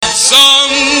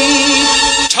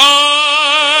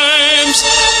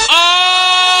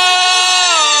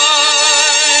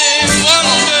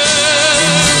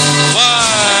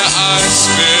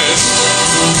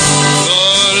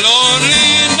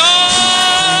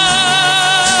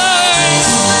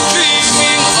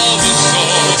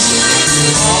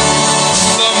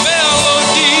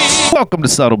Welcome to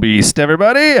Subtle Beast,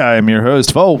 everybody. I am your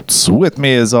host, Foltz. With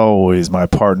me, as always, my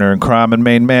partner in crime and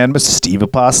main man, Mr. Steve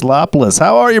Apostolopoulos.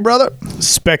 How are you, brother?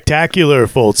 Spectacular,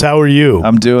 Foltz. How are you?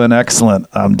 I'm doing excellent.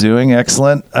 We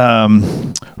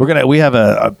have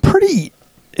a pretty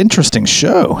interesting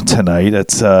show tonight.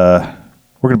 It's we're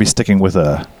gonna be sticking with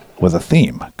a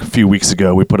theme. A few weeks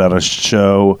ago, we put out a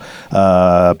show,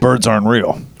 Birds Aren't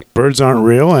Real. Birds Aren't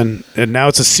Real, and now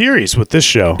it's a series with this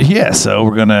show. Yeah, so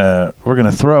we're gonna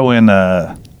throw in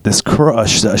a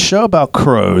show about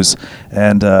crows,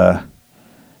 and there's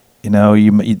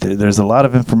a lot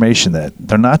of information that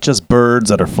they're not just birds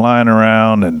that are flying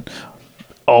around and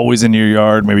always in your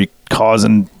yard, maybe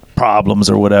causing problems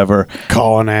or whatever,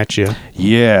 calling at you.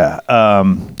 Yeah,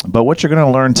 but what you're gonna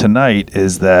learn tonight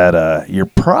is that you're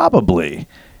probably,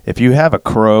 if you have a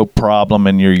crow problem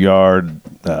in your yard,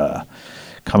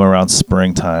 come around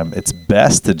springtime, it's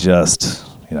best to just,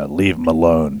 leave them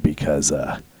alone because,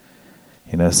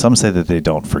 some say that they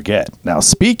don't forget. Now,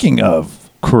 speaking of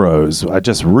crows, I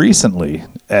just recently,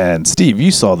 and Steve,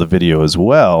 you saw the video as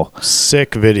well.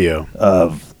 Sick video.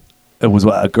 It was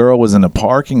a girl was in a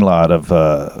parking lot of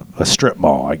a strip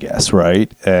mall, I guess,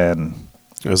 right? And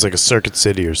it was like a Circuit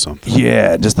City or something.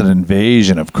 Yeah, just an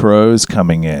invasion of crows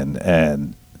coming in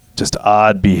and just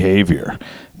odd behavior.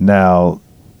 Now,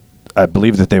 I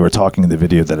believe that they were talking in the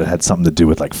video that it had something to do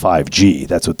with like 5G.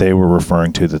 That's what they were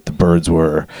referring to, that the birds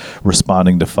were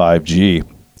responding to 5G.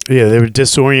 Yeah, they were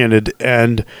disoriented.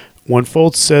 And when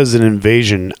Foltz says an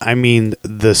invasion, I mean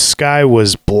the sky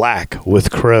was black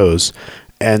with crows.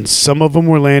 And some of them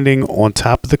were landing on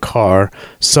top of the car.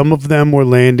 Some of them were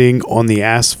landing on the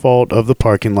asphalt of the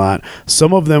parking lot.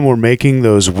 Some of them were making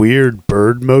those weird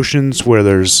bird motions where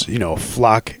there's, a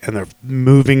flock and they're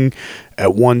moving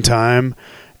at one time.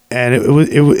 And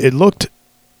it looked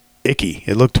icky.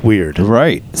 It looked weird.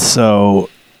 Right. So,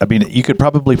 I mean, you could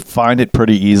probably find it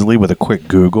pretty easily with a quick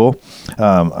Google.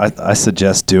 I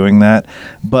suggest doing that.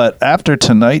 But after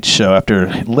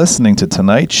listening to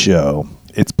tonight's show,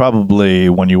 it's probably,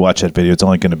 when you watch that video, it's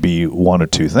only going to be one or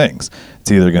two things. It's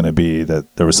either going to be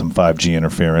that there was some 5G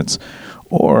interference,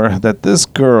 or that this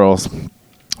girl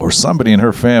or somebody in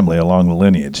her family along the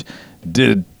lineage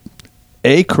did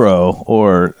a crow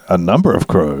or a number of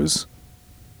crows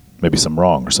maybe some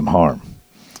wrong or some harm,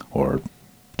 or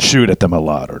shoot at them a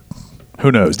lot, or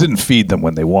who knows, didn't feed them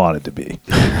when they wanted to be.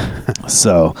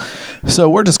 So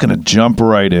we're just going to jump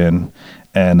right in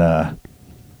and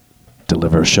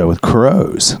deliver a show with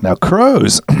crows. Now,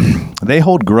 crows, they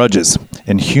hold grudges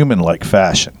in human-like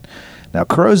fashion. Now,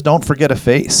 crows don't forget a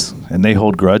face, and they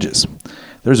hold grudges.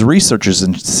 There's researchers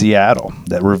in Seattle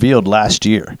that revealed last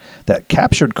year that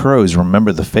captured crows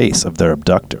remember the face of their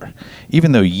abductor.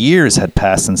 Even though years had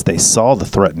passed since they saw the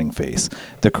threatening face,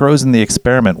 the crows in the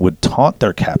experiment would taunt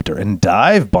their captor and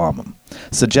dive bomb him,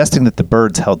 suggesting that the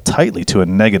birds held tightly to a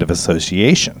negative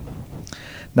association.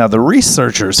 Now, the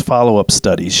researchers' follow-up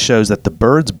studies shows that the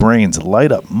birds' brains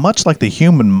light up much like the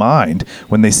human mind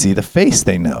when they see the face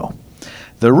they know.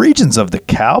 The regions of the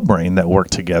cow brain that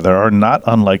work together are not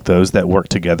unlike those that work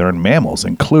together in mammals,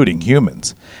 including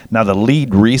humans. Now, the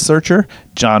lead researcher,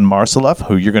 John Marceloff,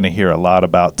 who you're going to hear a lot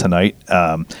about tonight,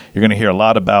 you're going to hear a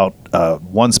lot about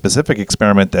one specific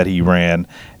experiment that he ran,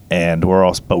 but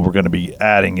we're going to be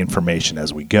adding information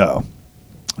as we go.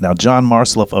 Now, John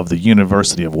Marceloff of the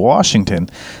University of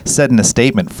Washington said in a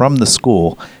statement from the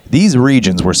school, these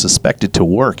regions were suspected to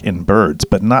work in birds,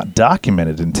 but not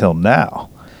documented until now.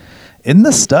 In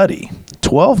the study,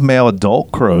 12 male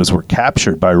adult crows were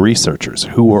captured by researchers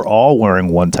who were all wearing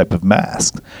one type of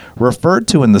mask, referred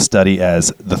to in the study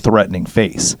as the threatening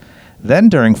face. Then,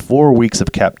 during 4 weeks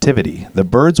of captivity, the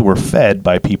birds were fed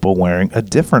by people wearing a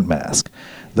different mask.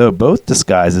 Though both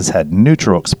disguises had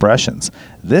neutral expressions,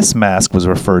 this mask was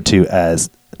referred to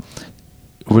as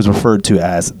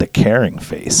the caring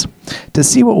face. To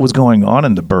see what was going on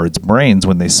in the birds' brains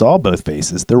when they saw both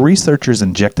faces, the researchers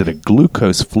injected a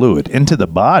glucose fluid into the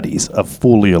bodies of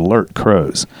fully alert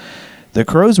crows. The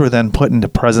crows were then put into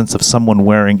presence of someone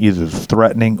wearing either the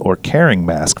threatening or caring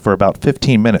mask for about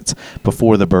 15 minutes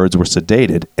before the birds were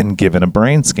sedated and given a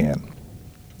brain scan.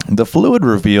 The fluid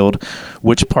revealed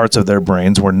which parts of their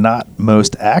brains were not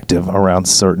most active around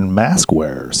certain mask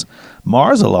wearers.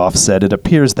 Marceloff said it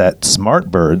appears that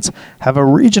smart birds have a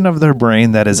region of their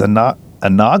brain that is not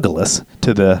analogous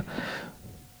to the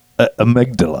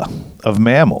amygdala of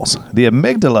mammals. The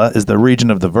amygdala is the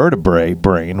region of the vertebrate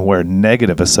brain where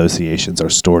negative associations are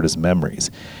stored as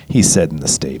memories, he said in the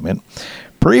statement.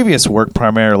 Previous work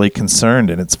primarily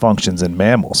concerned in its functions in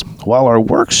mammals. While our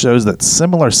work shows that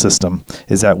similar system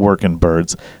is at work in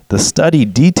birds, the study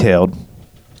detailed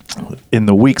in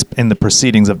the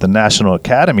proceedings of the National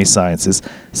Academy Sciences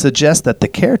suggests that the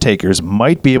caretakers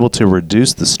might be able to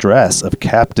reduce the stress of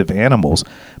captive animals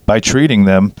by treating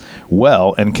them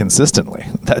well and consistently.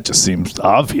 That just seems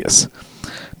obvious.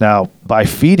 Now, by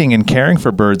feeding and caring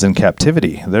for birds in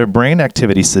captivity, their brain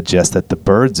activity suggests that the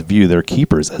birds view their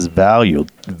keepers as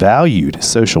valued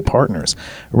social partners,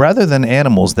 rather than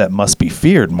animals that must be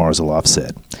feared, Marzaloff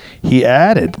said. He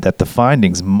added that the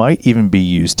findings might even be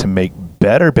used to make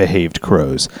better behaved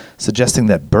crows, suggesting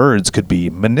that birds could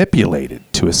be manipulated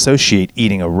to associate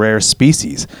eating a rare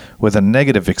species with a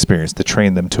negative experience to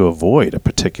train them to avoid a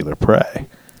particular prey.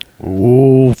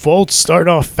 Ooh, Foltz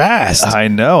starting off fast. I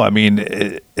know. I mean,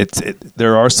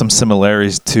 there are some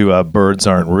similarities to Birds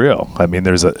Aren't Real. I mean,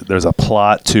 there's a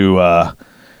plot to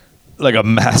like a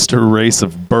master race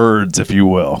of birds, if you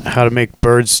will. How to make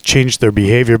birds change their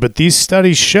behavior. But these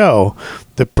studies show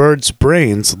that birds'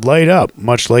 brains light up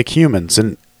much like humans.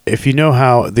 And if you know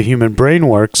how the human brain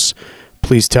works,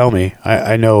 please tell me.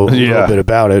 I know a little bit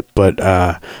about it, but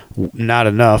not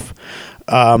enough.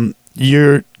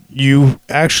 You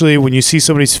actually, when you see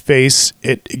somebody's face,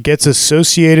 it gets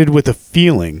associated with a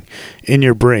feeling in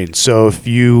your brain. So if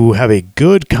you have a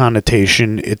good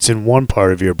connotation, it's in one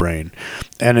part of your brain.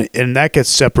 And that gets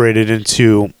separated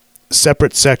into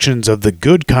separate sections of the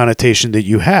good connotation that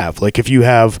you have. Like if you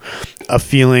have a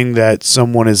feeling that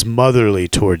someone is motherly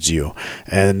towards you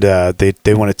and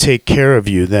they want to take care of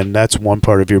you, then that's one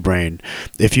part of your brain.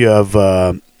 If you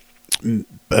have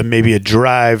maybe a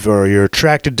drive or you're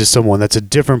attracted to someone, that's a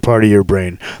different part of your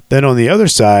brain. Then on the other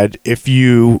side, if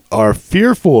you are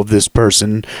fearful of this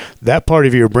person, that part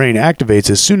of your brain activates.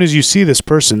 As soon as you see this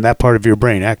person, that part of your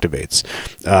brain activates.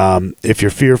 If you're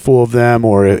fearful of them,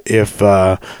 or if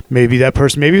maybe that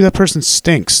person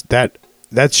stinks,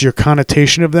 that's your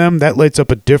connotation of them, that lights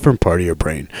up a different part of your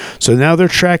brain. So now they're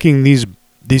tracking these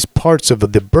parts of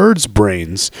the birds'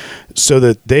 brains so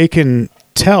that they can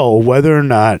tell whether or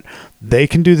not they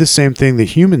can do the same thing that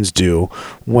humans do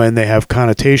when they have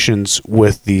connotations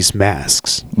with these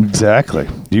masks. Exactly.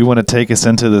 Do you want to take us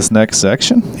into this next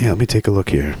section? Yeah, let me take a look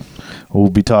here.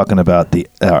 We'll be talking about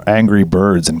our angry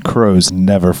birds and crows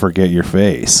never forget your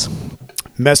face.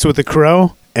 Mess with a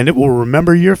crow, and it will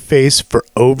remember your face for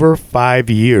over 5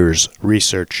 years,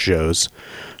 research shows.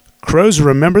 Crows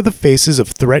remember the faces of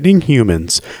threatening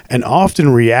humans and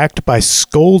often react by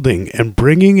scolding and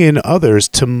bringing in others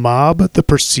to mob the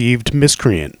perceived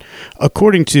miscreant,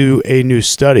 according to a new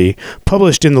study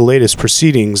published in the latest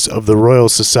proceedings of the Royal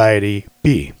Society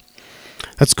B.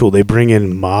 That's cool. They bring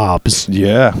in mobs.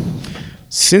 Yeah.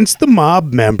 Since the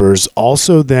mob members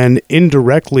also then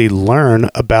indirectly learn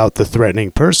about the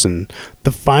threatening person,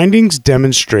 the findings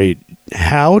demonstrate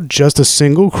how just a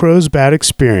single crow's bad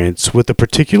experience with a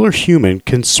particular human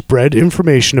can spread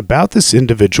information about this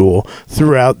individual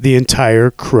throughout the entire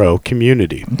crow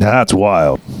community. That's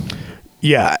wild.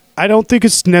 Yeah, I don't think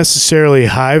it's necessarily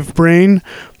hive brain,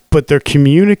 but they're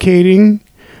communicating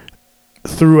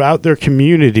throughout their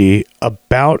community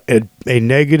about a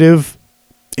negative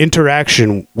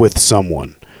interaction with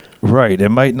someone. Right. It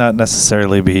might not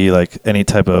necessarily be like any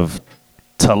type of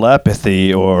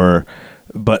telepathy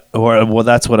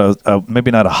that's what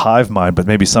maybe not a hive mind, but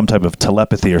maybe some type of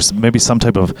telepathy, or maybe some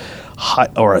type of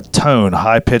a tone,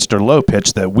 high pitched or low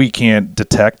pitched, that we can't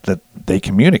detect, that they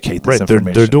communicate this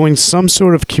information. They're doing some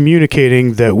sort of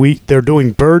communicating they're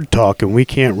doing bird talk, and we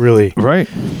can't really. Right.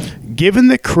 Given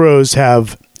that crows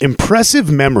have impressive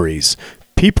memories,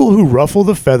 people who ruffle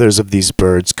the feathers of these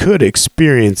birds could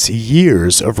experience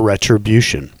years of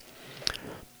retribution.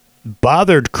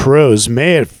 Bothered crows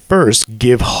may at first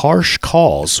give harsh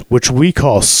calls, which we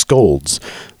call scolds,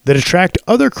 that attract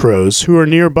other crows who are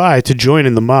nearby to join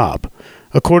in the mob,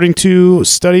 according to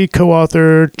study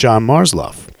co-author John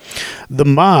Marzaloff. The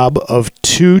mob of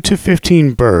 2 to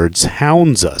 15 birds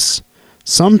hounds us,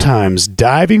 sometimes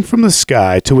diving from the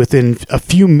sky to within a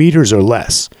few meters or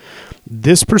less.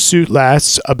 This pursuit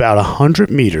lasts about 100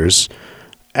 meters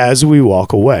as we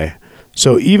walk away.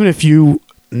 So even if you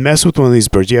mess with one of these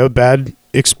birds, you have a bad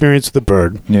experience with the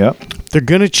bird, yeah, they're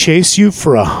going to chase you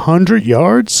for 100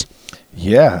 yards?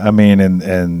 Yeah, I mean,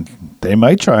 and they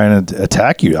might try and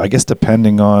attack you, I guess,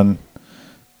 depending on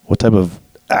what type of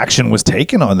action was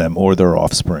taken on them or their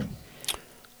offspring.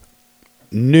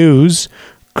 News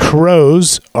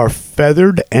crows are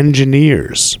feathered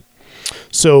engineers.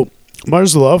 So,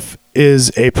 Marzluff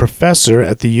is a professor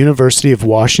at the University of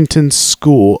Washington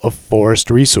School of Forest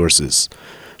Resources.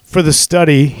 For the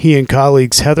study, he and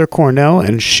colleagues Heather Cornell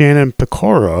and Shannon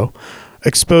Picoro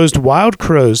exposed wild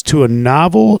crows to a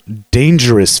novel,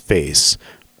 dangerous face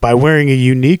by wearing a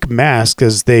unique mask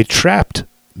as they trapped,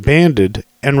 banded,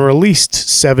 and released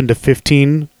 7 to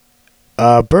 15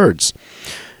 birds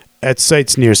at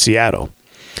sites near Seattle.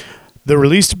 The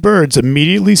released birds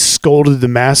immediately scolded the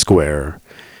mask wearer.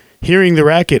 Hearing the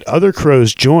racket, other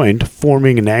crows joined,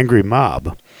 forming an angry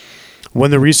mob. When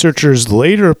the researchers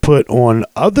later put on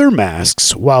other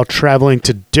masks while traveling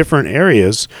to different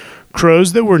areas,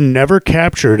 crows that were never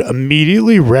captured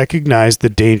immediately recognized the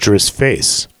dangerous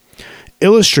face,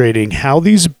 illustrating how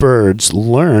these birds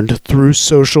learned through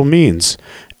social means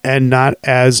and not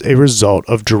as a result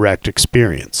of direct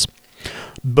experience.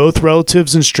 Both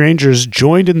relatives and strangers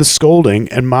joined in the scolding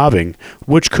and mobbing,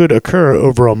 which could occur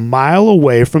over a mile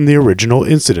away from the original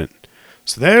incident.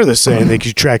 So there they're saying they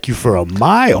could track you for a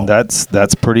mile.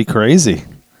 That's pretty crazy.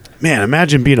 Man,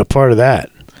 imagine being a part of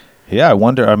that. Yeah, I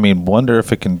wonder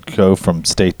if it can go from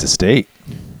state to state.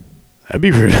 That'd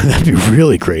be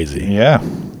really crazy. Yeah.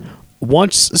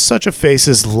 Once such a face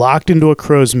is locked into a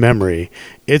crow's memory,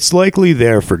 it's likely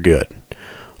there for good.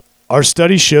 Our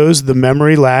study shows the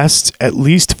memory lasts at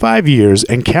least 5 years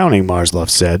and counting, Marzluff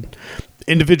said.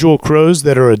 Individual crows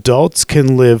that are adults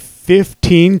can live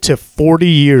 15 to 40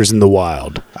 years in the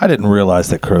wild. I didn't realize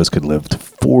that crows could live to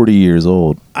 40 years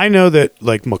old. I know that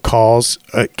like macaws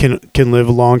can live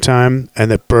a long time and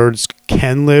that birds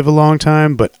can live a long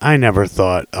time, but I never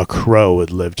thought a crow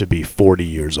would live to be 40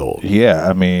 years old. Yeah,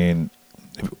 I mean,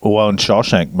 well, in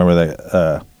Shawshank, remember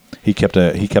that he kept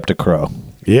a crow.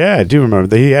 Yeah, I do remember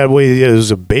that he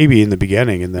was a baby in the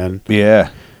beginning, and then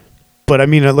But I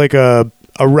mean, like a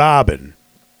robin,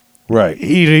 right?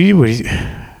 He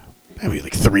maybe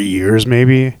like 3 years,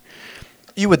 maybe.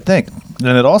 You would think,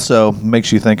 and it also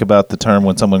makes you think about the term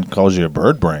when someone calls you a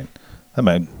bird brain. That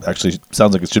might actually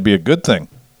sounds like it should be a good thing.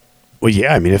 Well,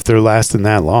 yeah, I mean, if they're lasting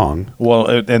that long. Well,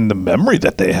 and the memory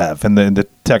that they have, and the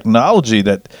technology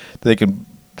that they can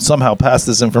somehow pass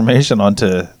this information on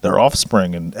to their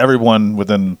offspring and everyone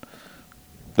within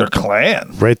their clan.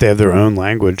 Right, they have their own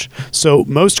language. So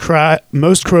most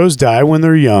crows die when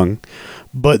they're young,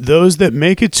 but those that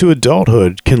make it to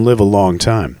adulthood can live a long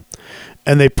time.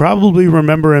 And they probably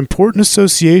remember important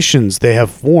associations they have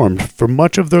formed for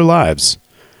much of their lives.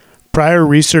 Prior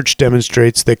research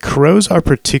demonstrates that crows are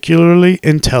particularly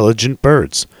intelligent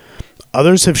birds.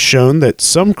 Others have shown that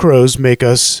some crows make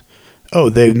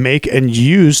and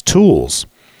use tools.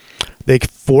 They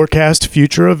forecast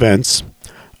future events,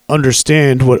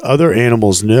 understand what other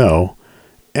animals know,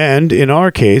 and, in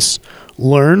our case,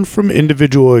 learn from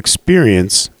individual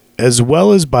experience as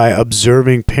well as by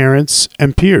observing parents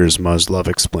and peers, Marzluff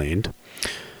explained.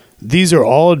 These are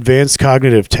all advanced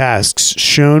cognitive tasks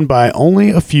shown by only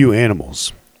a few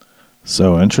animals.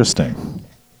 So interesting.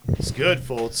 It's good,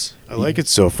 Foltz. I like it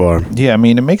so far. Yeah, I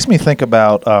mean, it makes me think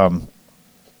about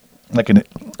like an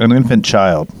infant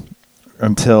child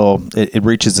until it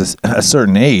reaches a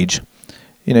certain age.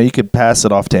 You know, you could pass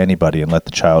it off to anybody and let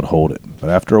the child hold it. But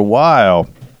after a while,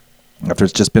 after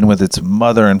it's just been with its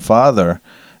mother and father,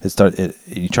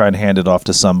 you try and hand it off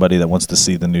to somebody that wants to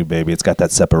see the new baby. It's got that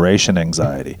separation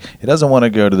anxiety. It doesn't want to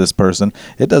go to this person.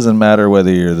 It doesn't matter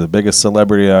whether you're the biggest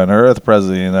celebrity on earth,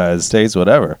 president of the United States,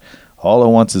 whatever. All it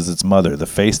wants is its mother, the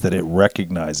face that it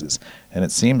recognizes. And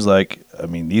it seems like, I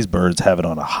mean, these birds have it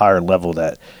on a higher level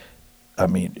that, I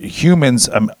mean, humans,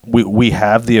 we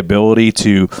have the ability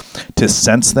to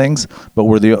sense things, but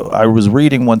I was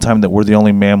reading one time that we're the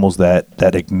only mammals that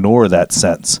ignore that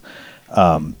sense.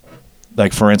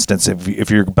 Like, for instance,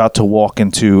 if you're about to walk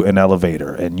into an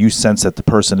elevator and you sense that the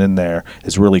person in there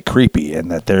is really creepy and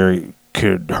that they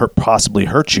could possibly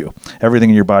hurt you, everything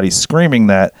in your body's screaming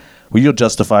that, well, you'll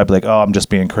justify, like, oh, I'm just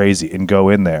being crazy, and go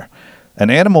in there. An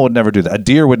animal would never do that. A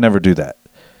deer would never do that.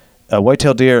 A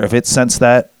white-tailed deer, if it sensed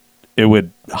that, it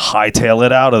would hightail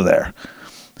it out of there.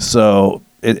 So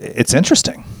it's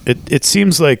interesting. It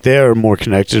seems like they are more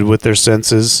connected with their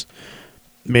senses.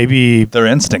 Maybe their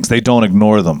instincts. They don't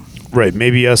ignore them. Right.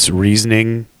 Maybe us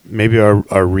reasoning. Maybe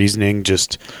our reasoning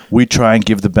just... We try and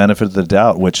give the benefit of the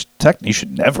doubt, which technically you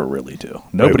should never really do.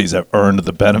 Nobody's earned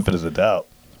the benefit of the doubt.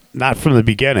 Not from the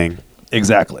beginning.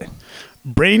 Exactly.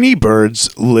 Brainy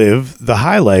birds live the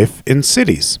high life in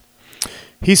cities.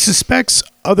 He suspects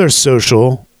other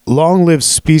social, long-lived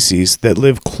species that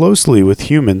live closely with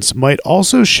humans might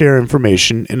also share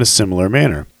information in a similar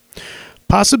manner.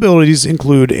 Possibilities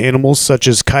include animals such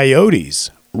as coyotes,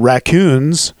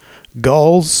 raccoons,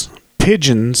 gulls,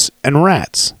 pigeons, and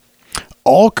rats.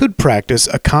 All could practice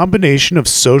a combination of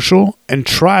social and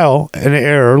trial and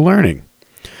error learning.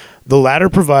 The latter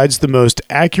provides the most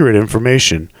accurate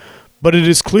information, but it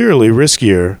is clearly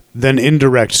riskier than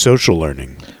indirect social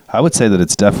learning. I would say that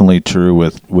it's definitely true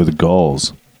with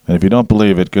gulls. And if you don't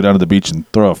believe it, go down to the beach and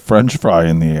throw a French fry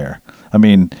in the air. I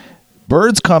mean,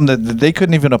 birds come that they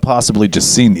couldn't even have possibly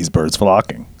just seen these birds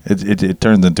flocking. It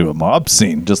turns into a mob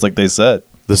scene, just like they said.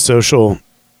 The social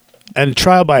and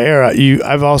trial by error,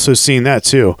 I've also seen that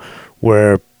too,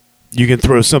 where you can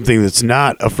throw something that's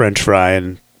not a French fry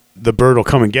and the bird will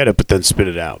come and get it, but then spit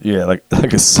it out. Yeah, like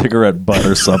a cigarette butt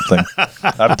or something.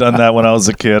 I've done that when I was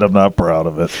a kid. I'm not proud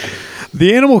of it.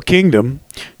 The animal kingdom,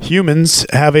 humans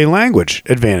have a language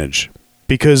advantage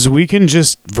because we can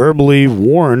just verbally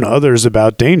warn others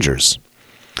about dangers.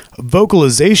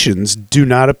 Vocalizations do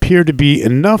not appear to be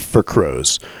enough for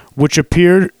crows, which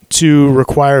appear to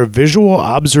require visual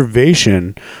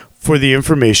observation for the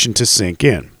information to sink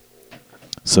in.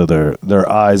 So they're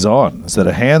eyes on. Instead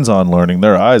of hands on learning,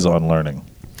 they're eyes on learning.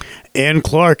 Ann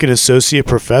Clark, an associate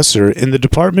professor in the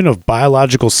Department of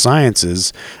Biological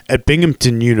Sciences at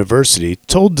Binghamton University,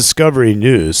 told Discovery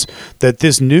News that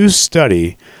this new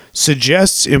study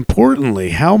suggests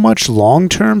importantly how much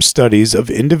long-term studies of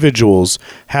individuals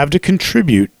have to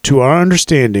contribute to our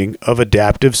understanding of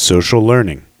adaptive social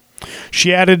learning.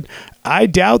 She added, "I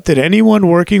doubt that anyone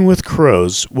working with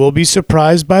crows will be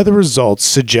surprised by the results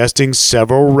suggesting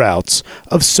several routes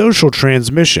of social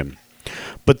transmission.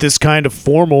 But this kind of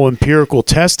formal empirical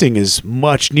testing is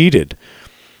much needed."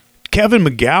 Kevin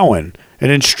McGowan,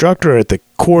 an instructor at the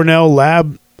Cornell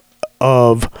Lab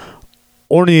of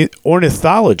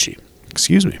Ornithology,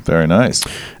 Very nice.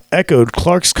 echoed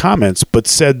Clark's comments, but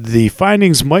said the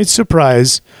findings might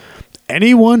surprise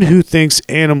anyone who thinks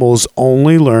animals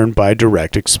only learn by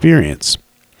direct experience.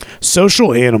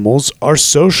 Social animals are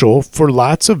social for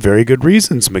lots of very good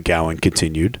reasons, McGowan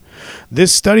continued.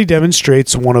 This study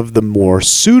demonstrates one of the more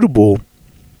subtle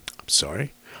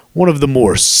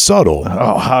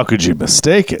Oh, how could you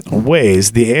mistake it?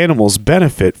 ways the animals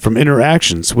benefit from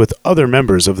interactions with other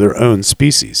members of their own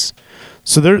species.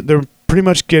 So they're pretty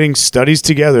much getting studies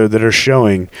together that are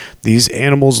showing these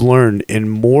animals learn in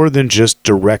more than just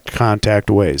direct contact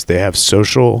ways. They have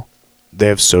social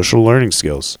learning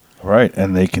skills. Right,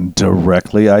 and they can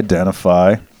directly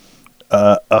identify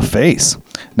a face.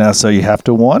 Now, so you have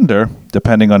to wonder,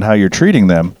 depending on how you're treating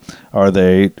them, are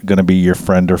they going to be your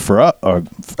friend or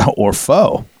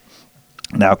foe?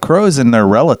 Now, crows and their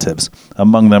relatives,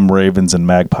 among them ravens and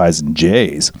magpies and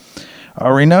jays,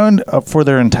 are renowned for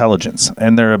their intelligence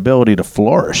and their ability to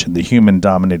flourish in the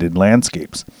human-dominated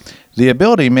landscapes. The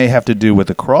ability may have to do with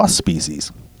the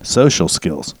cross-species social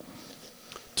skills.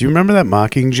 Do you remember that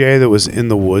mockingjay that was in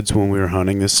the woods when we were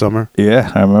hunting this summer? Yeah,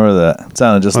 I remember that. It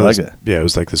sounded just like it. Yeah, it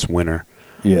was like this winter.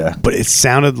 Yeah, But it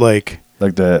sounded like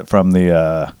from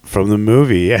the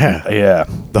movie, yeah. yeah,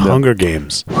 The Hunger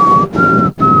Games.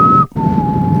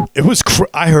 It was.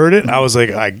 I heard it. I was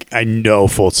like, I know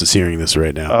Fultz is hearing this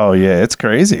right now. Oh yeah, it's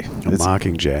crazy. A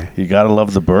mockingjay. You got to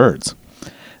love the birds.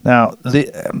 Now,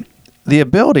 the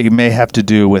ability may have to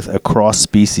do with a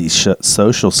cross-species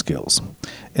social skills.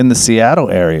 In the Seattle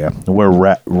area, where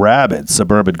rabid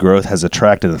suburban growth has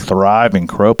attracted a thriving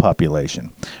crow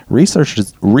population,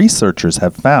 researchers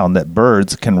have found that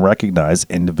birds can recognize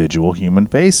individual human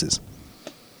faces.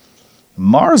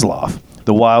 Marsloff,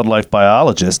 the wildlife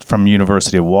biologist from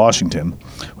University of Washington,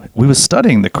 he was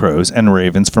studying the crows and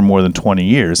ravens for more than 20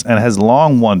 years and has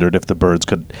long wondered if the birds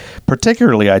could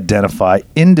particularly identify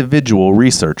individual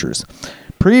researchers.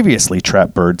 Previously,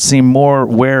 trapped birds seemed more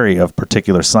wary of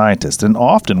particular scientists and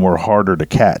often were harder to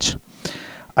catch.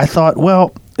 I thought,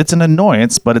 well, it's an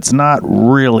annoyance, but it's not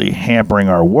really hampering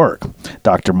our work,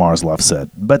 Dr. Marsloff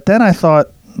said. But then I thought,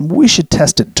 we should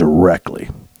test it directly.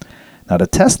 Now, to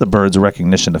test the bird's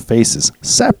recognition of faces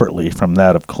separately from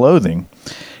that of clothing,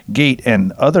 gait,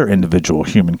 and other individual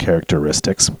human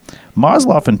characteristics,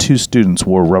 Marsloff and two students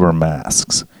wore rubber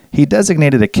masks. He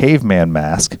designated a caveman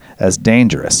mask as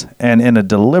dangerous, and in a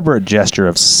deliberate gesture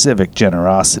of civic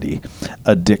generosity,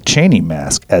 a Dick Cheney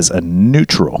mask as a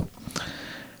neutral.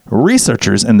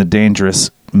 Researchers in the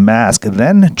dangerous mask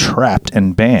then trapped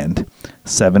and banned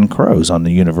 7 crows on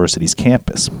the university's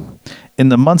campus. In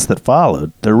the months that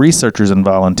followed, the researchers and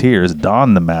volunteers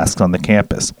donned the masks on the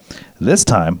campus, this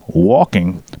time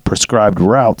walking prescribed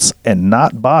routes and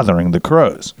not bothering the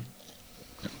crows.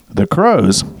 The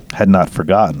crows had not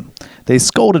forgotten. They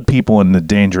scolded people in the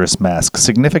dangerous mask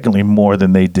significantly more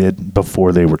than they did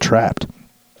before they were trapped.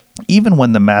 even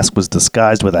when the mask was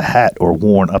disguised with a hat or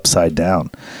worn upside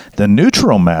down. The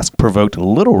neutral mask provoked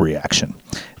little reaction.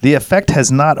 The effect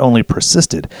has not only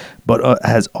persisted, but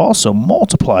has also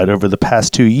multiplied over the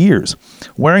past 2 years.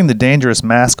 Wearing the dangerous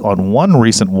mask on one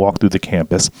recent walk through the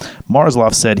campus,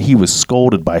 Marzloff said he was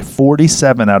scolded by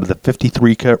 47 out of the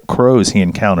 53 crows he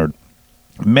encountered,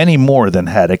 many more than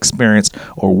had experienced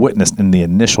or witnessed in the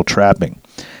initial trapping.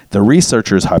 The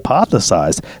researchers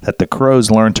hypothesized that the crows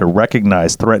learned to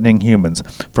recognize threatening humans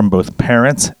from both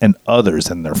parents and others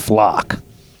in their flock.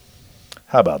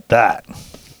 How about that?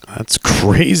 That's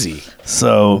crazy.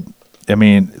 So, I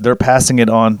mean, they're passing it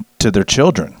on to their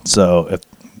children. So if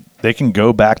they can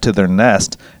go back to their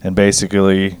nest and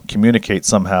basically communicate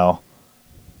somehow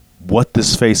what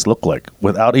this face looked like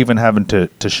without even having to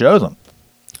show them.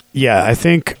 Yeah, I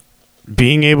think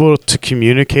being able to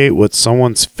communicate what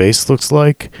someone's face looks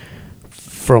like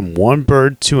from one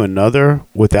bird to another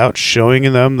without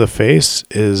showing them the face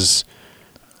is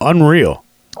unreal.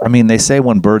 I mean, they say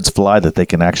when birds fly that they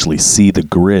can actually see the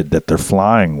grid that they're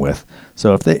flying with.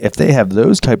 So if they have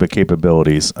those type of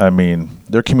capabilities, I mean,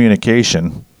 their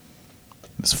communication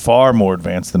is far more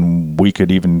advanced than we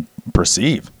could even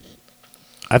perceive.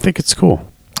 I think it's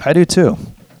cool. I do too.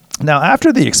 Now,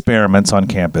 after the experiments on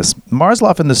campus,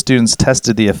 Marzloff and the students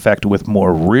tested the effect with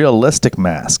more realistic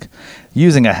masks,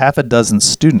 using a half a dozen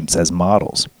students as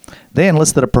models. They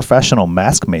enlisted a professional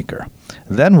mask maker,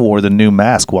 then wore the new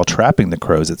mask while trapping the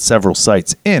crows at several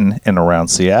sites in and around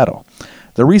Seattle.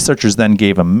 The researchers then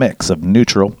gave a mix of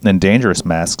neutral and dangerous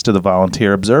masks to the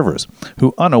volunteer observers,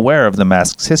 who, unaware of the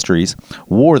masks' histories,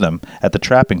 wore them at the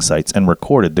trapping sites and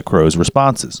recorded the crows'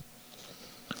 responses.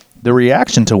 The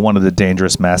reaction to one of the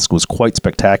dangerous masks was quite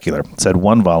spectacular, said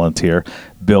one volunteer,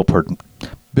 Bill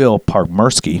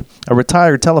Parkmersky, a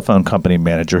retired telephone company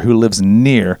manager who lives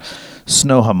near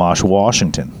Snohomish,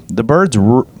 Washington. The birds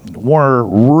were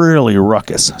really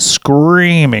ruckus,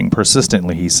 screaming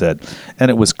persistently, he said,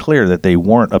 and it was clear that they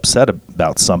weren't upset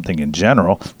about something in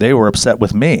general. They were upset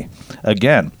with me.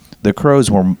 Again, the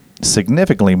crows were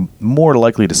significantly more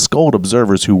likely to scold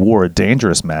observers who wore a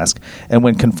dangerous mask, and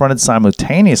when confronted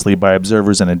simultaneously by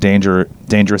observers in a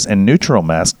dangerous and neutral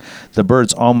mask, the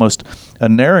birds almost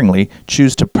unerringly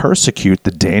choose to persecute the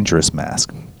dangerous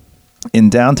mask. In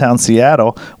downtown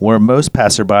Seattle, where most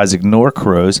passerbys ignore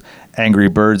crows, angry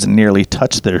birds nearly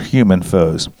touch their human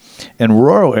foes. In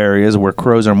rural areas where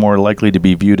crows are more likely to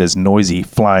be viewed as noisy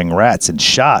flying rats and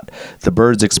shot, the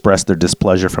birds express their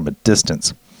displeasure from a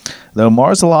distance. Though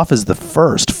Marzloff is the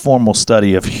first formal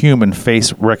study of human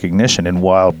face recognition in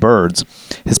wild birds,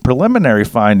 his preliminary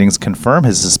findings confirm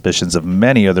his suspicions of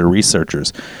many other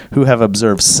researchers who have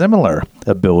observed similar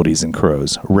abilities in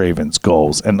crows, ravens,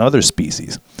 gulls, and other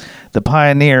species. The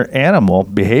pioneer animal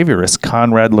behaviorist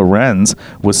Konrad Lorenz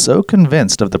was so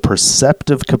convinced of the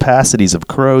perceptive capacities of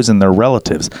crows and their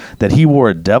relatives that he wore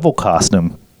a devil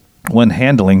costume when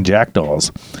handling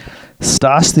jackdaws.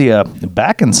 Stasia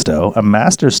Backenstow, a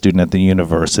master's student at the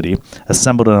university,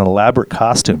 assembled an elaborate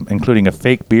costume, including a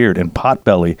fake beard and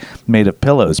potbelly made of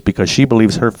pillows, because she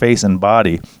believes her face and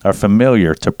body are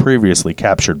familiar to previously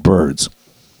captured birds.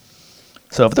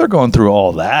 So if they're going through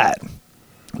all that,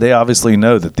 they obviously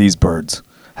know that these birds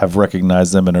have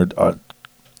recognized them and are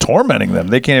tormenting them.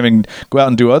 They can't even go out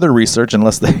and do other research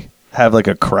unless they have like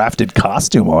a crafted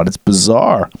costume on. It's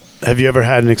bizarre. Have you ever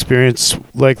had an experience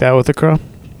like that with a crow?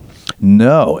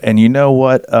 No. And you know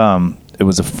what? It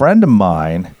was a friend of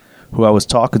mine who I was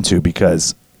talking to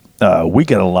because we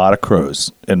get a lot of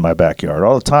crows in my backyard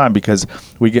all the time because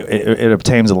it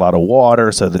obtains a lot of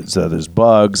water, so there's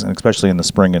bugs, and especially in the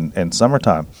spring and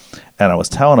summertime. And I was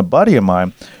telling a buddy of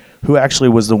mine who actually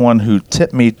was the one who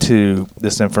tipped me to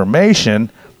this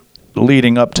information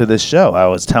leading up to this show. I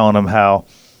was telling him how,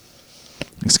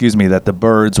 that the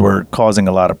birds were causing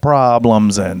a lot of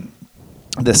problems and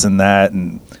this and that,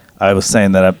 and I was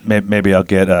saying that maybe I'll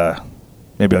get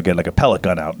like a pellet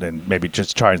gun out and maybe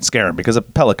just try and scare him because a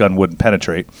pellet gun wouldn't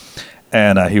penetrate.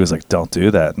 And he was like, "Don't do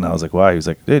that." And I was like, "Why?" He was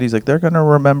like, "Dude," he's like, "they're gonna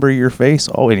remember your face."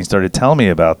 Oh, and he started telling me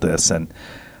about this, and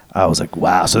I was like,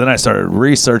 "Wow!" So then I started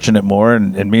researching it more,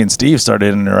 and me and Steve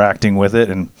started interacting with it,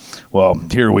 and well,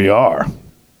 here we are.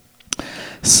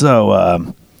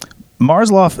 So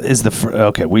Marzloff is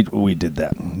okay. We did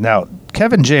that. Now,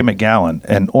 Kevin J. McGowan,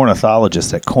 an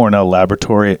ornithologist at Cornell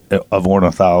Laboratory of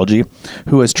Ornithology,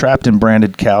 who has trapped and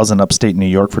branded cows in upstate New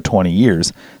York for 20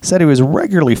 years, said he was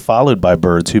regularly followed by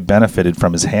birds who benefited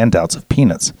from his handouts of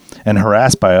peanuts and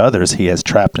harassed by others he has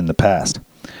trapped in the past.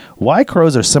 Why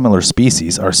crows or similar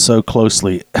species are so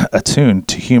closely attuned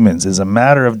to humans is a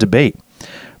matter of debate.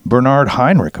 Bernard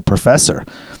Heinrich, a professor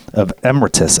of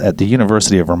Emeritus at the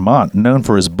University of Vermont, known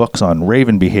for his books on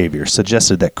raven behavior,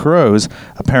 suggested that crows'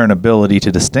 apparent ability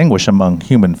to distinguish among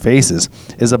human faces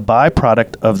is a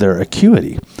byproduct of their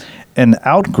acuity, an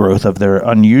outgrowth of their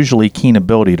unusually keen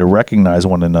ability to recognize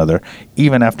one another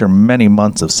even after many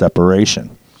months of separation.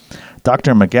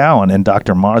 Dr. McGowan and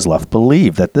Dr. Marsloff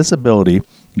believe that this ability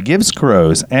gives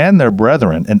crows and their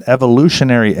brethren an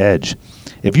evolutionary edge.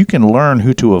 If you can learn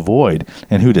who to avoid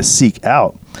and who to seek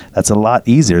out, that's a lot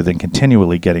easier than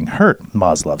continually getting hurt,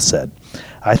 Marsloff said.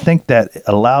 I think that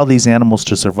allow these animals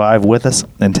to survive with us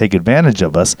and take advantage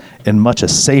of us in much a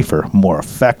safer, more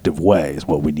effective way is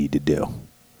what we need to do.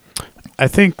 I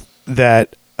think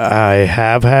that I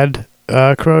have had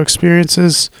crow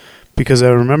experiences because I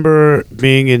remember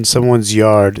being in someone's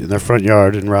yard, in their front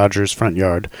yard, in Roger's front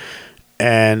yard,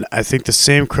 and I think the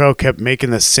same crow kept making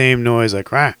the same noise,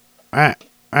 like, rah, rah,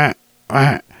 rah,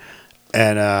 rah.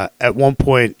 And at one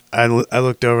point, I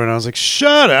looked over and I was like,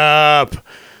 shut up!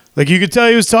 Like, you could tell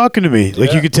he was talking to me.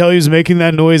 Like, you could tell he was making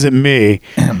that noise at me.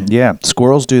 Yeah,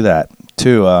 squirrels do that,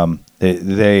 too.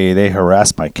 They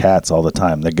harass my cats all the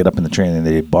time. They get up in the tree and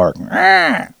they bark.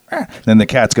 Then the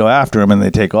cats go after them and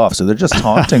they take off. So they're just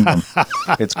taunting them.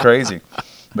 It's crazy.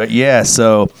 But yeah,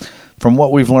 so from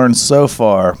what we've learned so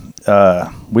far,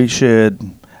 we should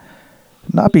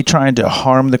not be trying to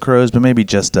harm the crows, but maybe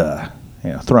just throw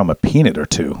them a peanut or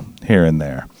two here and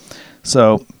there.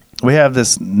 So we have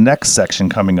this next section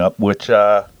coming up, which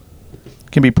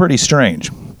can be pretty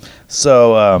strange.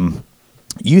 So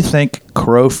you think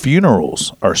crow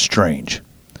funerals are strange.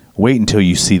 Wait until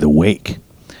you see the wake.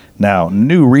 Now,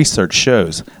 new research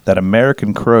shows that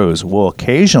American crows will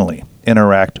occasionally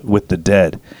interact with the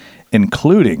dead,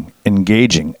 including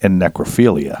engaging in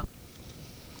necrophilia.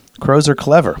 Crows are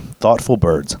clever, thoughtful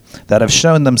birds that have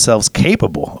shown themselves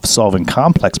capable of solving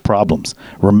complex problems,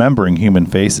 remembering human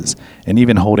faces, and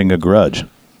even holding a grudge.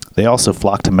 They also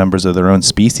flock to members of their own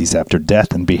species after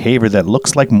death in behavior that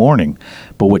looks like mourning,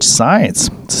 but which science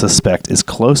suspect is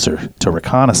closer to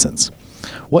reconnaissance.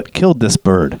 What killed this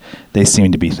bird? They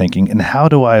seem to be thinking, and how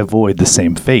do I avoid the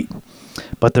same fate?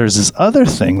 But there's this other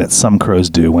thing that some crows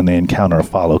do when they encounter a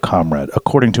fallow comrade,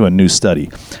 according to a new study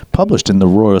published in the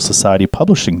Royal Society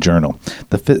Publishing Journal,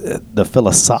 the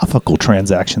Philosophical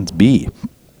Transactions B,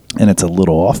 and it's a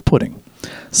little off-putting.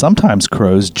 Sometimes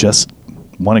crows just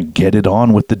want to get it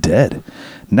on with the dead.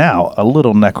 Now, a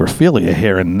little necrophilia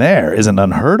here and there isn't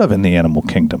unheard of in the animal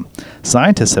kingdom.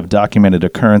 Scientists have documented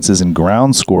occurrences in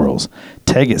ground squirrels,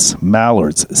 tegus,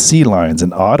 mallards, sea lions,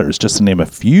 and otters, just to name a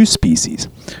few species,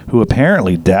 who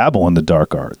apparently dabble in the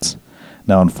dark arts.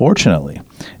 Now, unfortunately,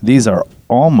 these are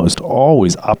almost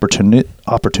always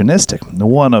opportunistic,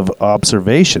 one of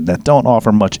observation that don't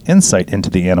offer much insight into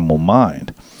the animal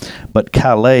mind. But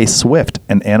Calais Swift,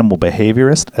 an animal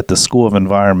behaviorist at the School of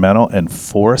Environmental and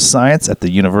Forest Science at the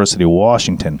University of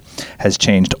Washington, has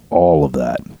changed all of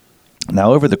that.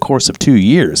 Now, over the course of 2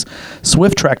 years,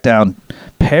 Swift tracked down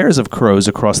pairs of crows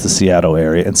across the Seattle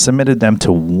area and submitted them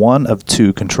to one of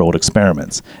two controlled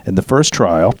experiments. In the first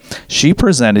trial, she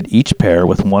presented each pair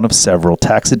with one of several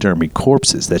taxidermy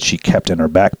corpses that she kept in her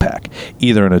backpack,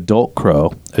 either an adult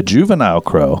crow, a juvenile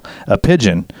crow, a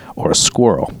pigeon, or a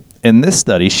squirrel. In this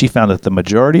study, she found that the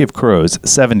majority of crows,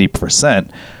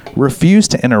 70%, refused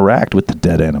to interact with the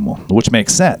dead animal, which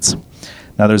makes sense.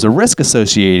 Now, there's a risk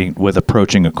associated with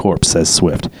approaching a corpse, says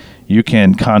Swift. You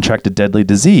can contract a deadly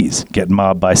disease, get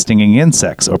mobbed by stinging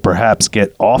insects, or perhaps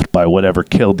get offed by whatever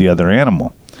killed the other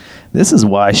animal. This is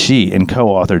why she and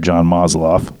co-author John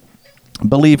Marsloff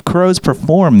believe crows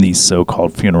perform these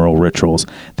so-called funeral rituals.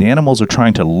 The animals are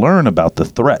trying to learn about the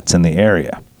threats in the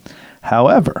area.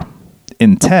 However,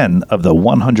 in 10 of the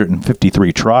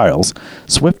 153 trials,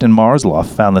 Swift and Marsloff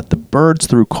found that the birds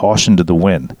threw caution to the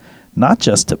wind, not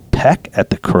just to peck at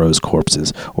the crows'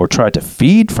 corpses or try to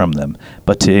feed from them,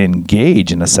 but to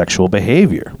engage in a sexual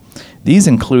behavior. These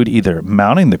include either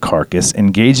mounting the carcass,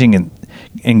 engaging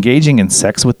in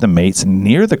sex with the mates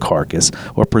near the carcass,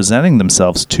 or presenting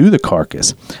themselves to the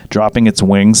carcass, dropping its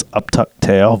wings, uptucked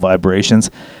tail,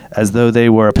 vibrations, as though they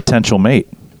were a potential mate.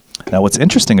 Now, what's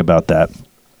interesting about that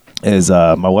is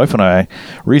my wife and I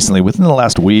recently, within the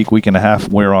last week and a half,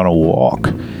 we were on a walk,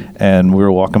 and we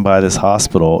were walking by this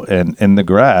hospital, and in the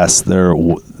grass there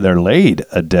laid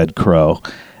a dead crow,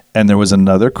 and there was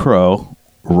another crow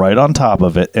right on top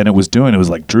of it, and it was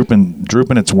like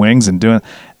drooping its wings and doing.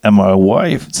 And my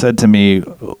wife said to me,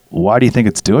 "Why do you think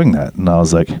it's doing that?" And I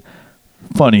was like,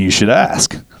 "Funny you should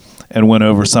ask," and went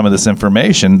over some of this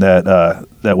information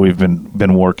that we've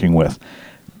been working with,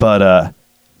 but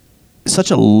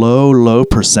such a low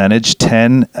percentage,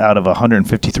 10 out of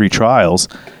 153 trials,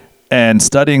 And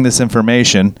studying this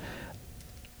information,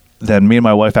 then me and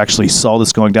my wife actually saw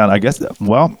this going down. I guess,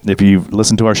 well, if you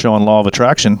listen to our show on Law of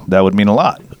Attraction, that would mean a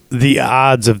lot. The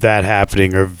odds of that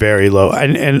happening are very low.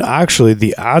 And actually,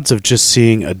 the odds of just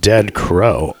seeing a dead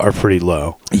crow are pretty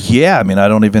low. Yeah, I mean, I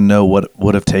don't even know what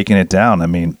would have taken it down. I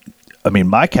mean,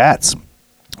 my cats,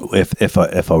 if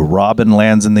a robin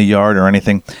lands in the yard or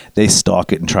anything, they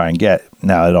stalk it and try and get it.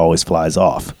 Now, it always flies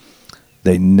off.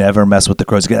 They never mess with the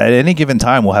crows. At any given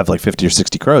time, we'll have like 50 or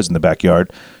 60 crows in the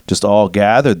backyard, just all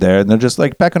gathered there, and they're just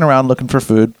like pecking around looking for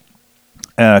food.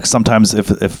 Sometimes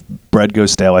if bread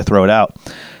goes stale, I throw it out.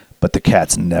 But the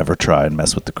cats never try and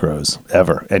mess with the crows,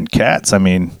 ever. And cats, I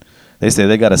mean, they say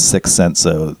they got a sixth sense,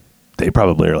 so they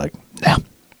probably are like, no,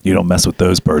 you don't mess with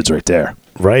those birds right there.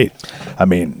 Right. I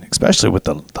mean, especially with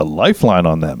the lifeline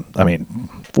on them. I mean,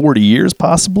 40 years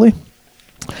possibly.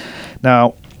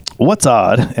 Now, what's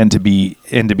odd, and to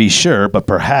be sure, but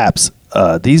perhaps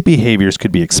these behaviors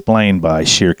could be explained by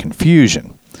sheer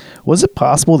confusion. Was it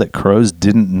possible that crows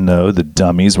didn't know the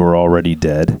dummies were already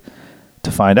dead?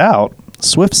 To find out,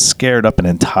 Swift scared up an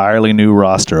entirely new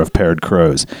roster of paired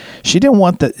crows. She didn't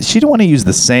want to use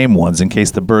the same ones in case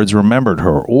the birds remembered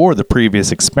her or the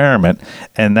previous experiment,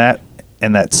 and that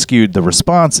skewed the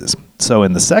responses. So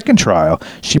in the second trial,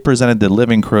 she presented the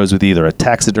living crows with either a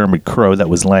taxidermied crow that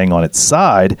was laying on its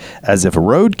side as if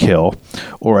roadkill,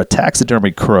 or a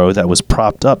taxidermied crow that was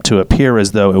propped up to appear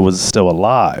as though it was still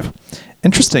alive.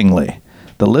 Interestingly,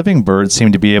 the living birds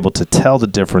seemed to be able to tell the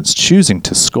difference, choosing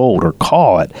to scold or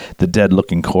caw at the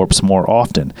dead-looking corpse more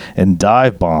often, and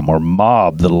dive bomb or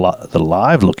mob the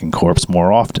live-looking corpse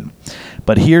more often.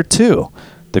 But here, too,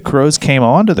 the crows came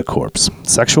onto the corpse.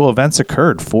 Sexual events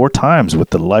occurred 4 times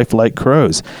with the lifelike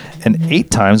crows and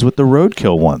 8 times with the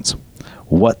roadkill ones.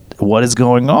 What is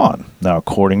going on? Now,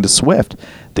 according to Swift,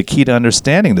 the key to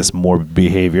understanding this morbid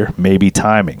behavior may be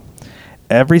timing.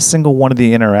 Every single one of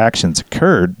the interactions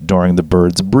occurred during the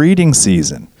birds' breeding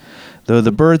season. Though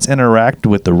the birds interact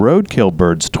with the roadkill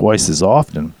birds twice as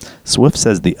often, Swift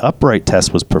says the upright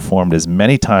test was performed as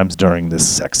many times during this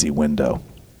sexy window.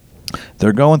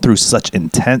 They're going through such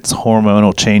intense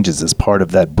hormonal changes as part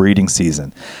of that breeding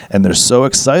season, and they're so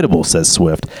excitable, says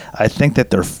Swift. I think that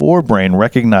their forebrain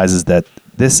recognizes that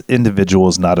this individual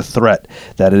is not a threat,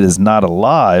 that it is not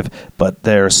alive, but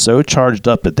they're so charged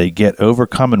up that they get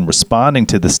overcome in responding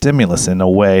to the stimulus in a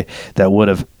way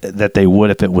that they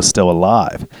would if it was still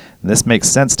alive. And this makes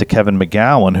sense to Kevin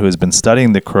McGowan, who has been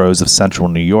studying the crows of central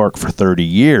New York for 30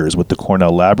 years with the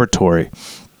Cornell Laboratory.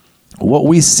 What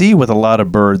we see with a lot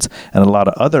of birds and a lot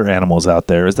of other animals out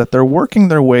there is that they're working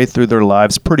their way through their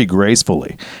lives pretty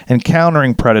gracefully,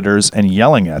 encountering predators and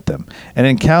yelling at them, and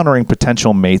encountering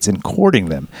potential mates and courting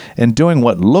them, and doing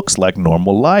what looks like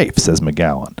normal life, says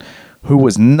McGowan, who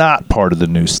was not part of the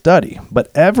new study. But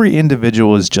every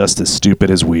individual is just as stupid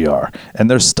as we are,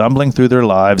 and they're stumbling through their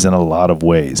lives in a lot of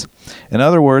ways. In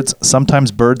other words,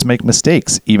 sometimes birds make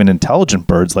mistakes, even intelligent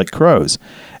birds like crows.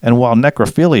 And while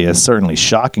necrophilia is certainly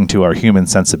shocking to our human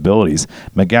sensibilities,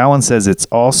 McGowan says it's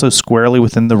also squarely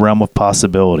within the realm of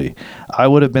possibility. I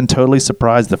would have been totally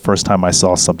surprised the first time I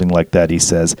saw something like that, he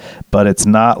says, but it's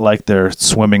not like they're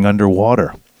swimming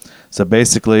underwater. So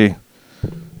basically,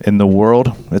 in the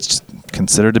world, it's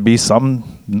considered to be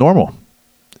something normal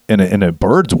in a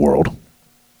bird's world.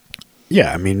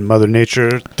 Yeah, I mean, Mother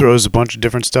Nature throws a bunch of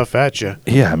different stuff at you.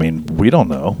 Yeah, I mean, we don't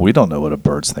know. We don't know what a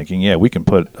bird's thinking. Yeah, we can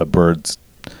put a bird's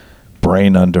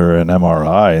brain under an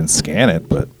MRI and scan it,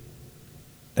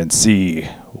 and see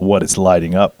what it's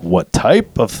lighting up, what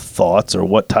type of thoughts or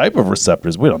what type of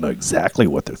receptors. We don't know exactly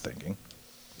what they're thinking.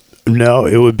 No,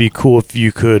 it would be cool if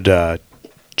you could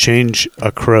change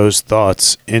a crow's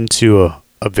thoughts into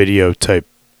a video type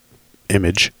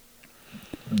image.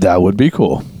 That would be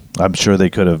cool. I'm sure they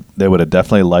would have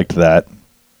definitely liked that.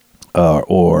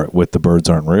 Or with The Birds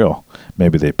Aren't Real,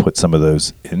 maybe they put some of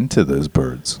those into those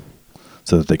birds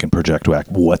so that they can project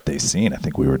what they've seen. I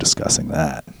think we were discussing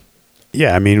that.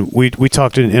 Yeah, I mean, we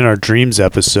talked in our dreams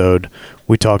episode,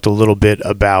 we talked a little bit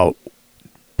about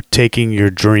taking your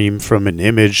dream from an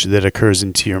image that occurs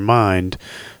into your mind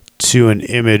to an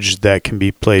image that can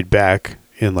be played back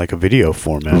in like a video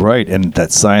format. Right, and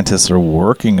that scientists are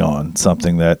working on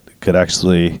something that could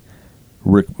actually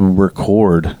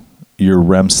record your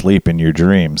REM sleep in your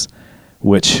dreams,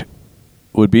 which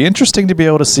would be interesting to be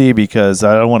able to see, because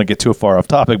I don't want to get too far off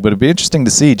topic, but it'd be interesting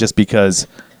to see just because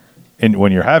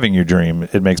when you're having your dream,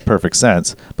 it makes perfect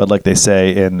sense. But like they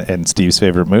say in Steve's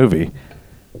favorite movie,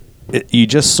 you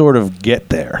just sort of get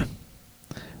there,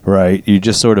 right? You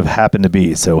just sort of happen to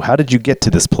be. So how did you get to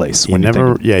this place? You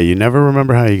never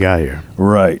remember how you got here.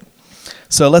 Right.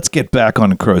 So let's get back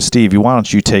on crows. Steve, why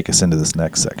don't you take us into this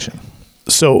next section?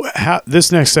 So this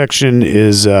next section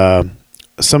is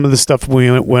some of the stuff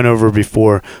we went over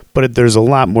before, but there's a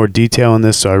lot more detail in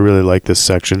this, so I really like this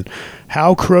section.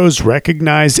 How crows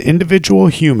recognize individual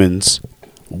humans,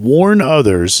 warn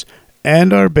others,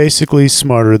 and are basically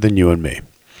smarter than you and me.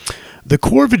 The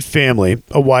corvid family,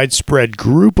 a widespread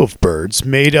group of birds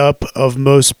made up of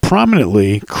most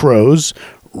prominently crows,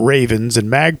 ravens, and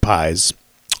magpies,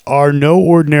 are no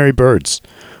ordinary birds.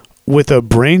 With a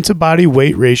brain-to-body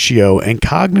weight ratio and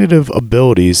cognitive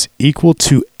abilities equal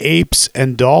to apes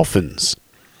and dolphins.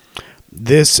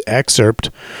 This excerpt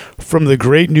from the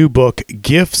great new book,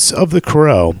 Gifts of the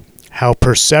Crow, How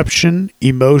Perception,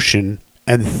 Emotion,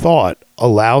 and Thought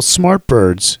Allow Smart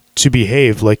Birds to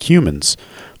Behave Like Humans,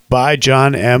 by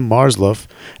John M. Marsloff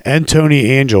and Tony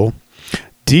Angel,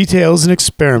 details an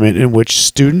experiment in which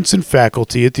students and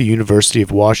faculty at the University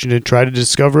of Washington try to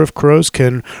discover if crows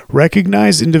can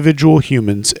recognize individual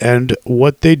humans and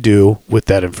what they do with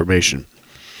that information.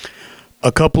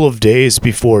 A couple of days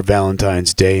before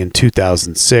Valentine's Day in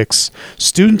 2006,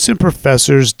 students and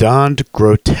professors donned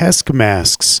grotesque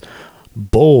masks,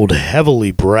 bold,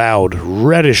 heavily browed,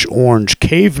 reddish-orange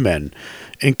cavemen,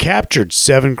 and captured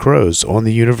 7 crows on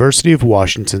the University of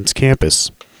Washington's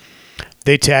campus.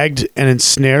 They tagged and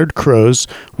ensnared crows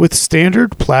with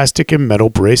standard plastic and metal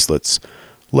bracelets,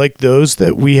 like those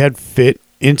that we had fit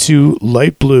into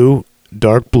light blue,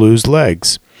 dark blue's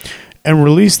legs, and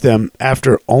released them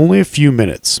after only a few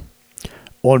minutes.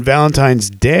 On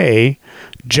Valentine's Day,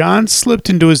 John slipped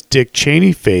into his Dick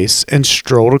Cheney face and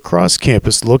strolled across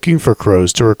campus looking for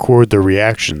crows to record their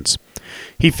reactions.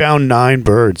 He found 9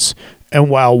 birds, and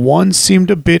while one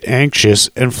seemed a bit anxious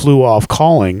and flew off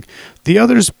calling, the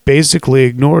others basically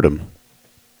ignored him.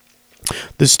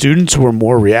 The students were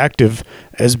more reactive,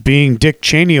 as being Dick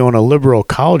Cheney on a liberal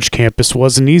college campus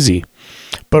wasn't easy.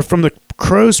 But from the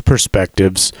crows'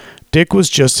 perspectives, Dick was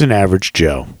just an average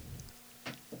Joe.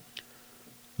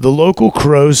 The local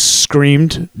crows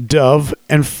screamed, dove,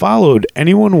 and followed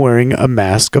anyone wearing a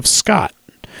mask of Scott.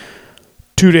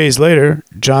 2 days later,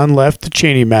 John left the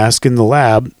Cheney mask in the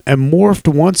lab and morphed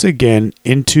once again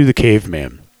into the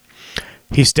caveman.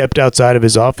 He stepped outside of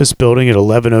his office building at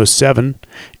 11:07,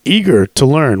 eager to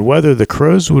learn whether the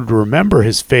crows would remember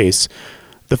his face,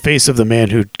 the face of the man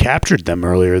who'd captured them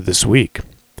earlier this week.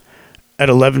 At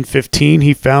 11:15,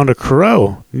 he found a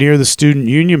crow near the Student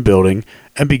Union building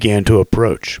and began to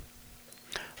approach.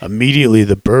 Immediately,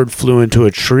 the bird flew into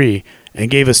a tree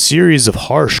and gave a series of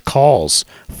harsh calls,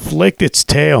 flicked its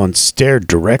tail, and stared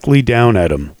directly down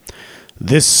at him.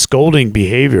 This scolding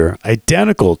behavior,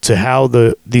 identical to how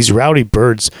these rowdy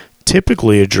birds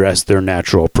typically address their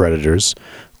natural predators,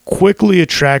 quickly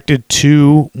attracted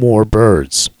 2 more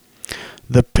birds.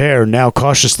 The pair now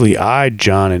cautiously eyed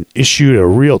John and issued a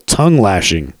real tongue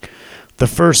lashing. The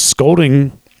first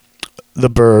scolding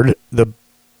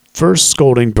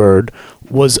bird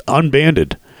was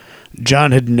unbanded.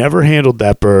 John had never handled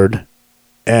that bird,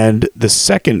 and the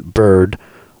second bird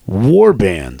wore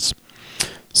bands,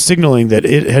 signaling that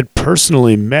it had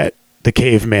personally met the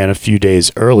caveman a few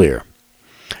days earlier.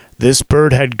 This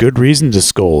bird had good reason to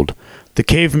scold. The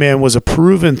caveman was a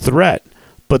proven threat,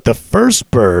 but the first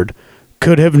bird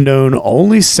could have known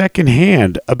only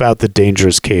secondhand about the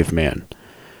dangerous caveman.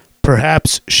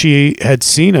 Perhaps she had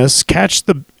seen us catch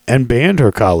and banned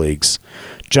her colleagues.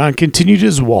 John continued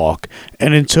his walk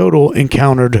and in total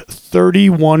encountered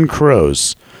 31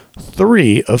 crows,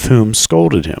 3 of whom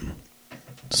scolded him.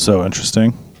 So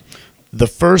interesting. The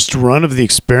first run of the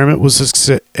experiment was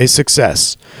a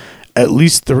success. At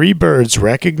least 3 birds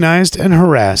recognized and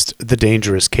harassed the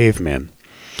dangerous caveman.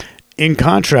 In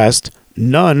contrast,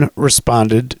 none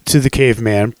responded to the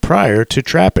caveman prior to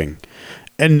trapping,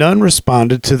 and none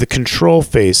responded to the control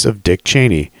face of Dick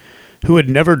Cheney, who had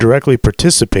never directly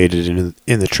participated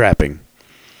in the trapping.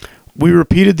 We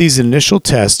repeated these initial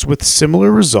tests with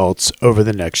similar results over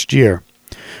the next year.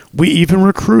 We even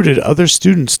recruited other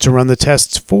students to run the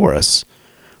tests for us.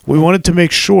 We wanted to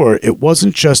make sure it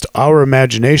wasn't just our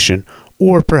imagination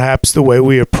or perhaps the way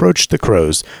we approached the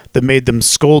crows that made them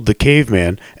scold the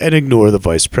caveman and ignore the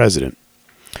vice president.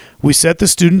 We set the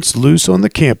students loose on the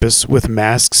campus with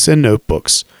masks and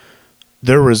notebooks.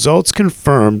 Their results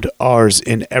confirmed ours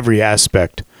in every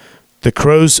aspect. The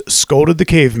crows scolded the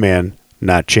caveman,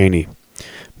 not Cheney.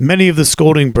 Many of the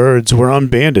scolding birds were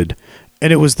unbanded,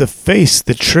 and it was the face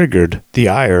that triggered the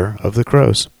ire of the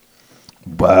crows.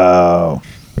 Wow.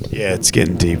 Yeah, it's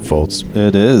getting deep, folks.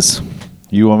 It is.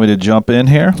 You want me to jump in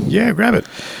here? Yeah, grab it.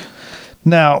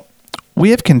 Now,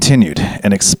 We have continued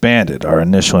and expanded our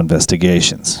initial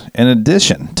investigations. In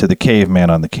addition to the caveman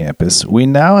on the campus, we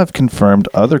now have confirmed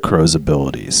other crows'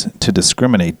 abilities to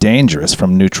discriminate dangerous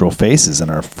from neutral faces in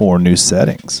our 4 new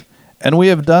settings. And we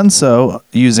have done so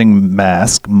using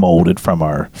masks molded from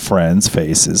our friends'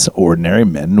 faces, ordinary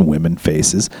men and women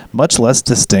faces, much less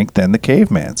distinct than the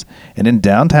caveman's. And in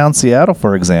downtown Seattle,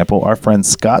 for example, our friend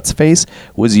Scott's face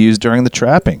was used during the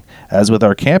trapping. As with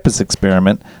our campus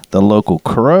experiment, the local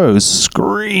crows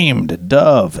screamed,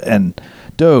 dove, and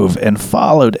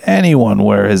followed anyone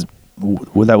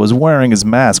that was wearing his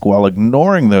mask while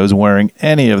ignoring those wearing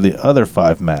any of the other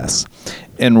 5 masks.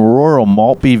 In rural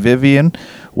Maltby, Vivian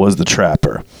was the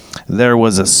trapper.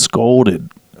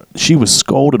 She was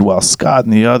scolded while Scott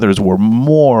and the others were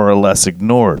more or less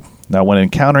ignored. Now, when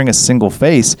encountering a single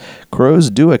face, crows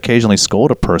do occasionally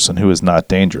scold a person who is not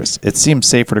dangerous. It seems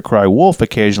safer to cry wolf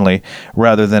occasionally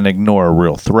rather than ignore a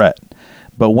real threat.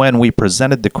 But when we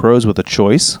presented the crows with a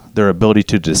choice, their ability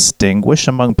to distinguish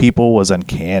among people was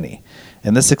uncanny.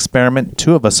 In this experiment,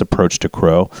 2 of us approached a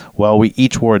crow while we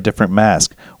each wore a different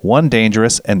mask, one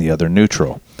dangerous and the other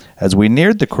neutral. As we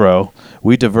neared the crow,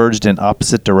 we diverged in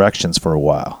opposite directions for a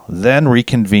while, then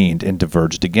reconvened and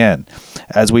diverged again.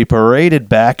 As we paraded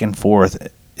back and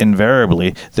forth,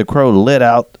 invariably, the crow lit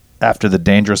out after the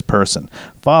dangerous person,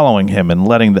 following him and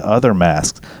letting the other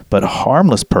masked but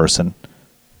harmless person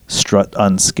strut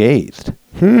unscathed.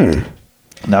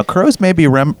 Now, crows maybe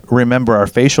remember our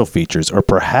facial features or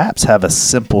perhaps have a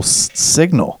simple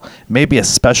signal, maybe a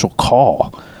special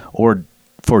call, or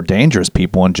for dangerous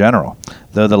people in general,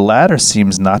 though the latter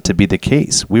seems not to be the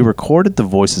case. We recorded the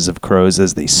voices of crows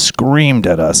as they screamed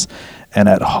at us and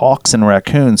at hawks and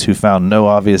raccoons who found no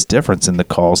obvious difference in the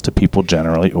calls to people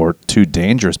generally or to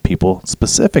dangerous people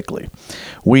specifically.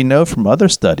 We know from other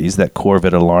studies that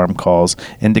corvid alarm calls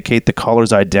indicate the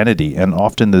caller's identity and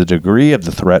often the degree of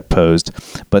the threat posed,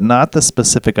 but not the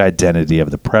specific identity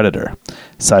of the predator.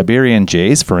 Siberian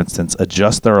jays, for instance,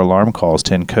 adjust their alarm calls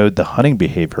to encode the hunting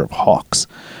behavior of hawks,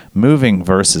 moving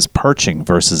versus perching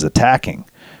versus attacking.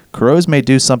 Crows may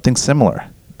do something similar.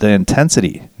 The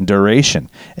intensity, duration,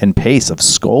 and pace of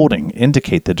scolding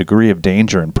indicate the degree of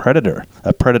danger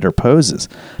a predator poses,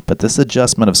 but this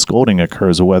adjustment of scolding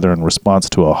occurs whether in response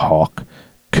to a hawk,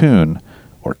 coon,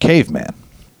 or caveman.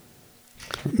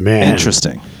 Man.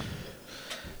 Interesting.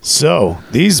 So,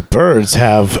 these birds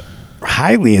have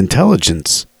highly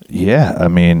intelligence. Yeah, I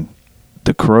mean,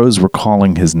 the crows were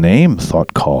calling his name,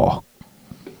 thought Call.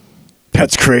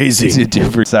 That's crazy. It's a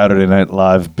different Saturday Night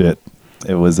Live bit.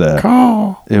 It was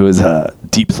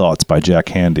Deep Thoughts by Jack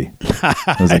Handy.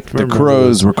 It was like the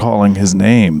crows were calling his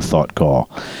name, thought Call.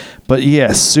 But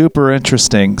yeah, super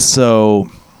interesting. So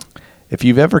if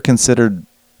you've ever considered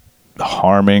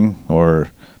harming or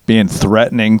being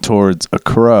threatening towards a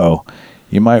crow,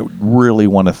 you might really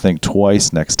want to think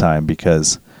twice next time,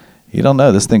 because you don't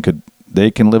know, they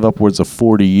can live upwards of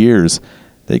 40 years.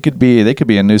 They could be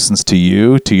a nuisance to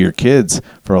you, to your kids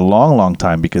for a long, long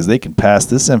time, because they can pass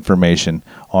this information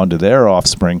on to their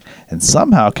offspring and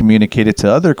somehow communicate it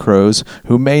to other crows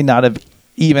who may not have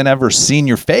even ever seen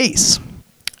your face.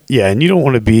 Yeah, and you don't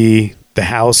want to be the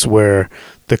house where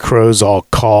the crows all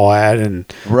call at. And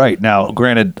right. Now,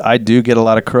 granted, I do get a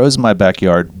lot of crows in my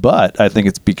backyard, but I think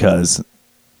it's because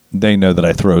they know that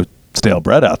I throw stale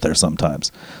bread out there sometimes.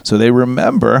 So they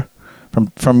remember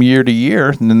from year to year,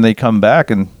 and then they come back,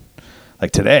 and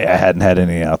like today I hadn't had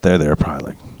any out there. They're probably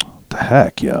like, what the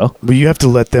heck, yo? But you have to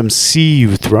let them see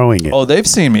you throwing it. Oh, they've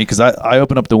seen me, because I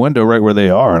open up the window right where they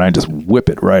are and I just whip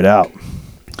it right out.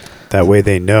 That way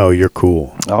they know you're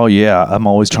cool. Oh yeah, I'm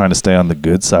always trying to stay on the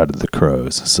good side of the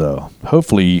crows. So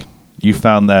hopefully you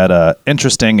found that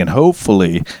interesting, and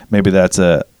hopefully maybe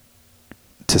to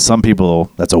some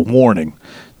people that's a warning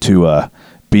to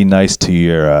be nice to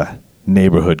your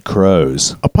neighborhood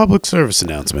crows. A public service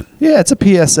announcement. Yeah, it's a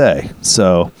PSA.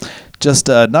 So just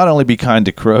not only be kind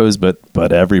to crows, but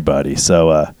everybody.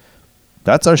 So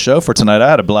that's our show for tonight.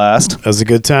 I had a blast. That was a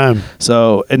good time.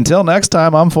 So until next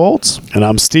time, I'm Foltz. And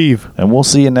I'm Steve. And we'll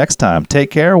see you next time.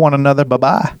 Take care of one another.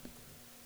 Bye-bye.